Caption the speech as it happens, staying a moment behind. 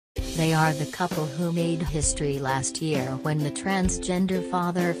They are the couple who made history last year when the transgender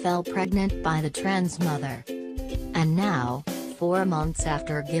father fell pregnant by the trans mother. And now, 4 months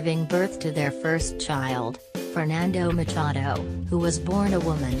after giving birth to their first child, Fernando Machado, who was born a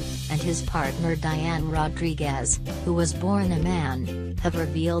woman, and his partner Diane Rodriguez, who was born a man, have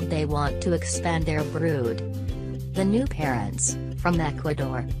revealed they want to expand their brood. The new parents, from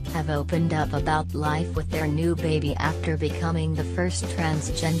Ecuador, have opened up about life with their new baby after becoming the first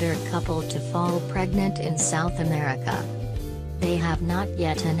transgender couple to fall pregnant in South America. They have not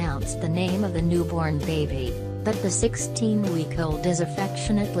yet announced the name of the newborn baby, but the 16-week-old is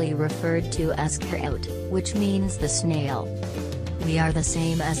affectionately referred to as Coyote, which means the snail. "We are the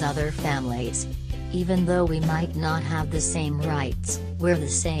same as other families. Even though we might not have the same rights, we're the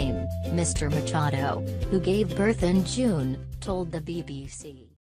same," Mr. Machado, who gave birth in June, told the BBC.